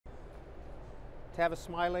Tavis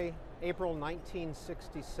Smiley, April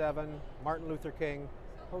 1967, Martin Luther King.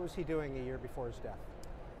 What was he doing a year before his death?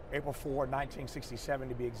 April 4, 1967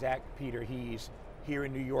 to be exact, Peter. He's here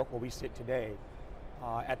in New York where we sit today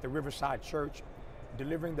at the Riverside Church,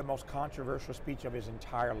 delivering the most controversial speech of his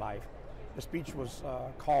entire life. The speech was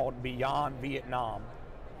called Beyond Vietnam,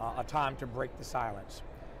 a time to break the silence.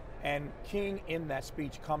 And King in that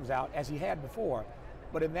speech comes out, as he had before,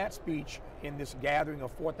 but in that speech, in this gathering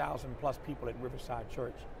of 4,000 plus people at Riverside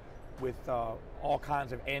Church with all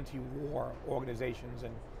kinds of anti-war organizations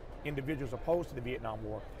and individuals opposed to the Vietnam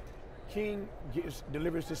War, King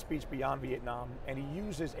delivers this speech Beyond Vietnam, and he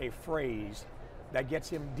uses a phrase that gets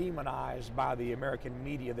him demonized by the American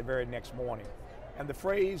media the very next morning. And the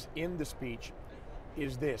phrase in the speech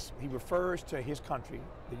is this. He refers to his country,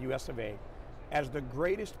 the US of A, as the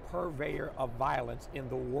greatest purveyor of violence in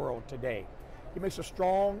the world today. He makes a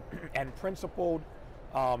strong and principled,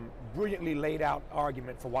 brilliantly laid out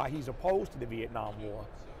argument for why he's opposed to the Vietnam War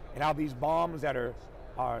and how these bombs that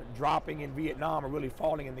are dropping in Vietnam are really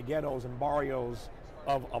falling in the ghettos and barrios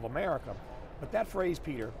of America. But that phrase,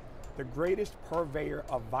 Peter, the greatest purveyor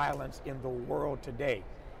of violence in the world today.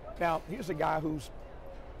 Now, here's a guy who's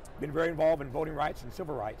been very involved in voting rights and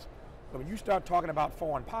civil rights. But when you start talking about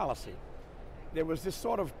foreign policy, there was this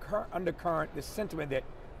sort of undercurrent, this sentiment that,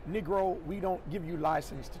 Negro, we don't give you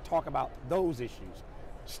license to talk about those issues.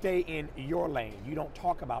 Stay in your lane. You don't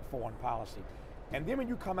talk about foreign policy. And then when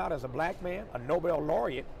you come out as a black man, a Nobel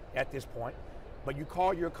laureate at this point, but you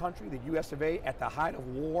call your country, the US of A, at the height of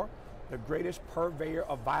war, the greatest purveyor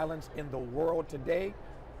of violence in the world today,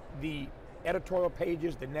 the editorial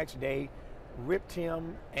pages the next day ripped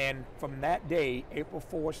him, and from that day, April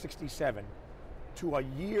 4, 67, to a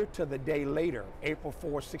year to the day later, April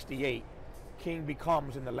 4, 68, King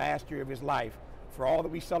becomes, in the last year of his life, for all that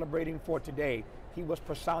we're celebrating for today, he was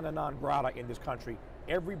persona non grata in this country.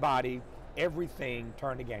 Everybody, everything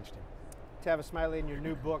turned against him. Tavis Smiley, in your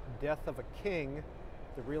new book, Death of a King,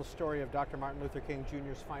 the real story of Dr. Martin Luther King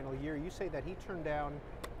Jr.'s final year, you say that he turned down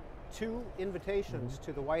 2 invitations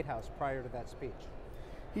to the White House prior to that speech.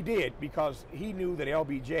 He did, because he knew that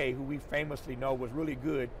LBJ, who we famously know was really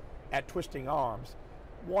good at twisting arms,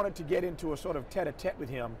 wanted to get into a sort of tete-a-tete with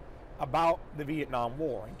him about the Vietnam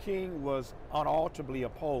War. And King was unalterably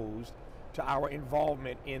opposed to our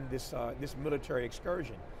involvement in this military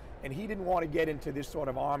excursion. And he didn't want to get into this sort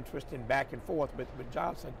of arm twisting back and forth with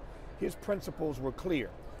Johnson. His principles were clear.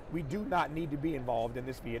 We do not need to be involved in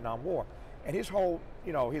this Vietnam War. And his whole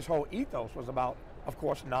ethos was about, of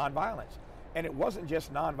course, nonviolence. And it wasn't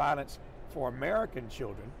just nonviolence for American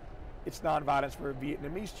children, it's nonviolence for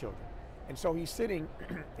Vietnamese children. And so he's sitting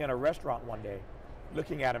in a restaurant one day,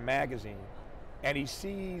 looking at a magazine, and he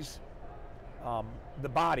sees the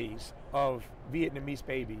bodies of Vietnamese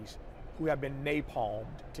babies who have been napalmed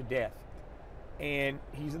to death. And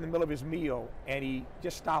he's in the middle of his meal, and he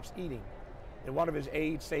just stops eating. And one of his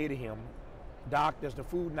aides say to him, "Doc, does the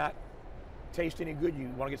food not taste any good? You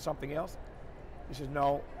want to get something else?" He says,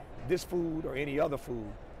 "No, this food or any other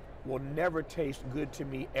food will never taste good to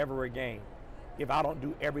me ever again if I don't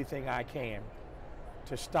do everything I can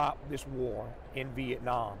to stop this war in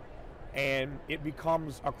Vietnam." And it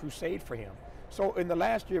becomes a crusade for him. So in the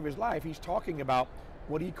last year of his life, he's talking about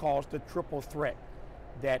what he calls the triple threat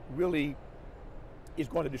that really is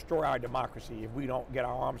going to destroy our democracy if we don't get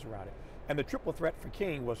our arms around it. And the triple threat for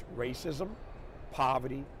King was racism,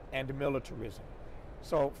 poverty, and militarism.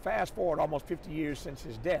 So fast forward almost 50 years since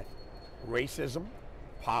his death, racism,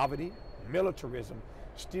 poverty, militarism,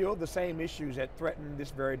 still the same issues that threaten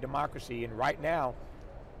this very democracy. And right now,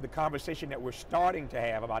 the conversation that we're starting to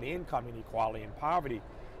have about income inequality and poverty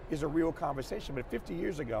is a real conversation. But 50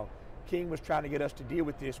 years ago, King was trying to get us to deal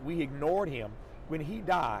with this. We ignored him. When he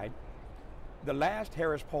died, the last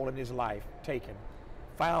Harris poll in his life taken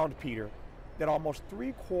found, Peter, that almost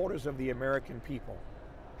 3/4 of the American people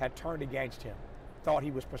had turned against him, thought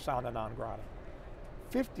he was persona non grata.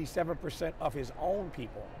 57% of his own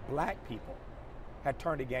people, black people, had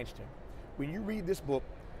turned against him. When you read this book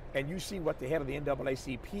and you see what the head of the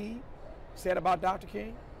NAACP said about Dr.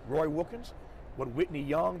 King, Roy Wilkins, what Whitney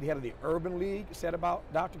Young, the head of the Urban League, said about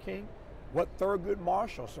Dr. King, what Thurgood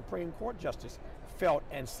Marshall, Supreme Court Justice, felt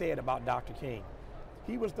and said about Dr. King.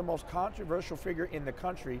 He was the most controversial figure in the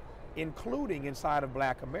country, including inside of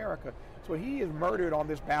Black America. So he is murdered on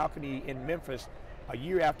this balcony in Memphis a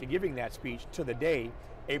year after giving that speech to the day,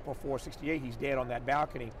 April 4, 68, he's dead on that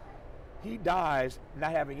balcony. He dies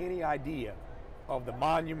not having any idea of the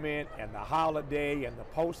monument and the holiday and the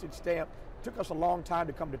postage stamp. It took us a long time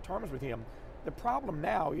to come to terms with him. The problem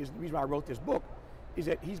now is, the reason why I wrote this book, is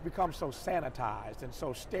that he's become so sanitized and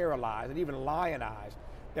so sterilized and even lionized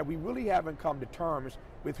that we really haven't come to terms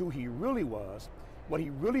with who he really was, what he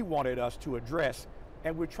really wanted us to address,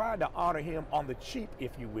 and we're trying to honor him on the cheap,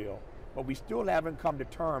 if you will, but we still haven't come to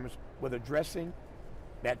terms with addressing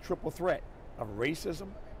that triple threat of racism,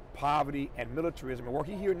 poverty, and militarism. And were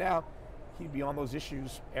he here now, he'd be on those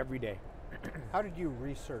issues every day. How did you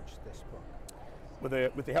research this book?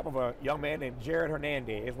 With the help of a young man named Jared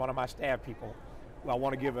Hernandez, one of my staff people, who I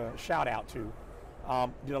want to give a shout out to,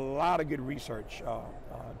 did a lot of good research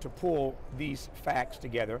to pull these facts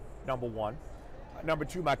together, number one. Number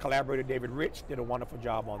two, my collaborator David Rich did a wonderful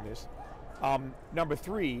job on this. Number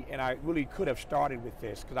three, and I really could have started with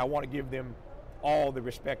this because I want to give them all the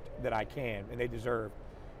respect that I can and they deserve.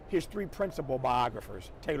 His three principal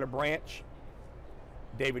biographers, Taylor Branch,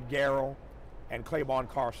 David Garrow, and Claiborne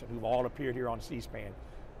Carson, who've all appeared here on C-SPAN.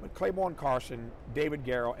 But Claiborne Carson, David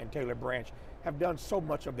Garrow, and Taylor Branch have done so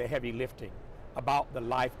much of the heavy lifting about the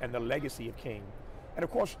life and the legacy of King. And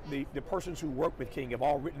of course, the persons who work with King have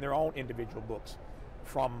all written their own individual books,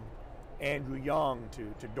 from Andrew Young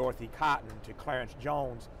to Dorothy Cotton to Clarence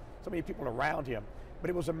Jones, so many people around him. But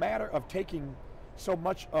it was a matter of taking so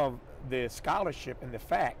much of the scholarship and the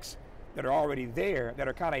facts that are already there, that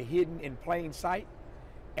are kind of hidden in plain sight,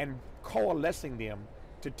 and coalescing them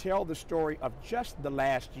to tell the story of just the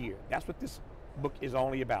last year. That's what this book is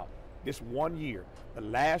only about. This 1 year, the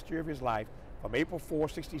last year of his life, from April 4,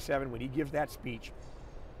 67, when he gives that speech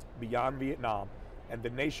beyond Vietnam, and the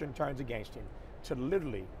nation turns against him, to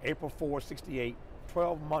literally April 4, 68,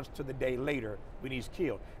 12 months to the day later when he's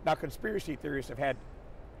killed. Now, conspiracy theorists have had,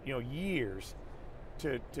 years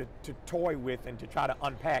to toy with and to try to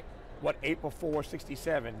unpack what April 4,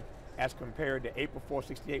 67 as compared to April 4,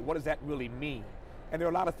 68, what does that really mean? And there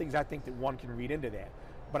are a lot of things I think that one can read into that.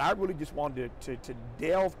 But I really just wanted to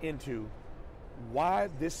delve into why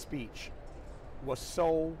this speech was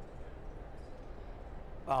so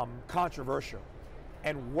controversial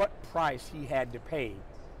and what price he had to pay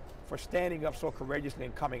for standing up so courageously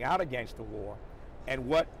and coming out against the war, and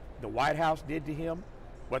what the White House did to him,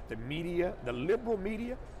 what the media, the liberal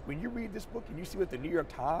media, when you read this book and you see what the New York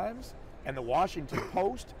Times and the Washington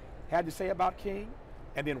Post had to say about King,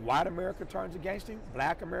 and then white America turns against him,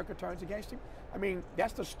 black America turns against him. I mean,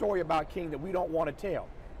 that's the story about King that we don't want to tell.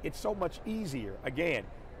 It's so much easier, again,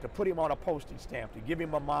 to put him on a postage stamp, to give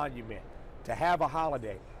him a monument, to have a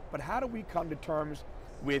holiday. But how do we come to terms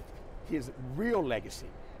with his real legacy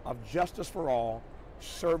of justice for all,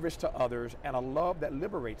 service to others, and a love that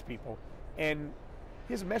liberates people? And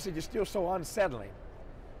his message is still so unsettling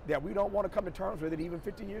that we don't want to come to terms with it even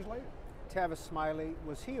 50 years later. Tavis Smiley,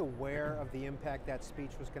 was he aware of the impact that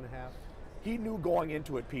speech was going to have? He knew going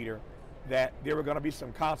into it, Peter, that there were going to be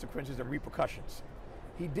some consequences and repercussions.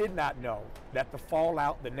 He did not know that the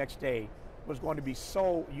fallout the next day was going to be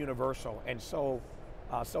so universal and so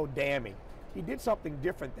damning. He did something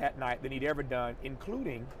different that night than he'd ever done,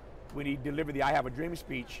 including when he delivered the I Have a Dream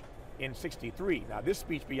speech in 63. Now, this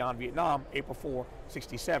speech beyond Vietnam, April 4,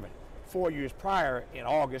 67. 4 years prior, in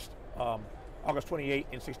August 28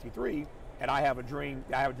 in 63, at I Have a Dream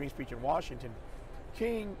speech in Washington,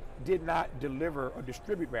 King did not deliver, or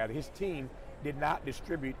distribute rather, his team did not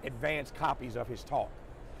distribute advanced copies of his talk.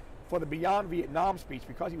 For the Beyond Vietnam speech,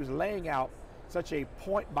 because he was laying out such a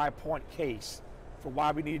point-by-point case for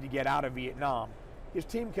why we needed to get out of Vietnam, his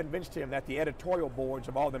team convinced him that the editorial boards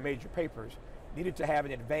of all the major papers needed to have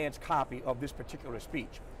an advanced copy of this particular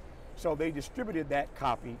speech. So they distributed that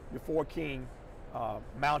copy before King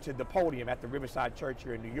mounted the podium at the Riverside Church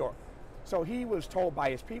here in New York. So he was told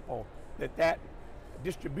by his people that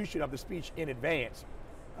distribution of the speech in advance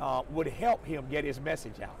would help him get his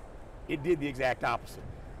message out. It did the exact opposite,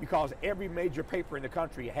 because every major paper in the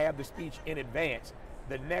country had the speech in advance.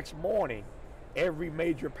 The next morning, every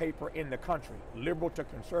major paper in the country, liberal to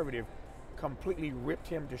conservative, completely ripped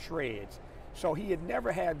him to shreds. So he had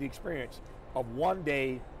never had the experience of one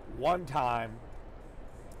day, one time,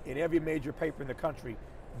 in every major paper in the country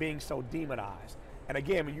being so demonized. And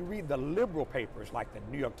again, when you read the liberal papers like the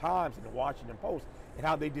New York Times and the Washington Post, and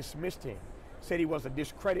how they dismissed him, said he was a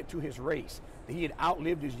discredit to his race, that he had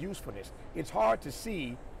outlived his usefulness, it's hard to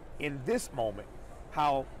see in this moment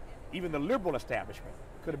how even the liberal establishment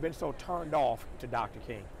could have been so turned off to Dr.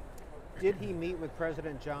 King. Did he meet with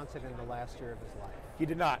President Johnson in the last year of his life? He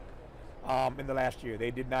did not. In the last year,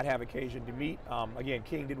 they did not have occasion to meet. Again,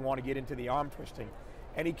 King didn't want to get into the arm twisting,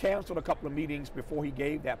 and he canceled a couple of meetings before he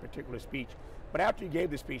gave that particular speech. But after he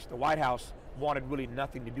gave the speech, the White House wanted really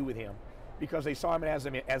nothing to do with him, because they saw him as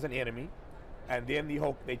an enemy, and then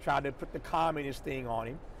they tried to put the communist thing on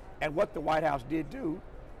him. And what the White House did do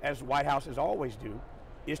as White Houses always do,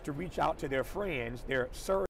 is to reach out to their friends, their surrogate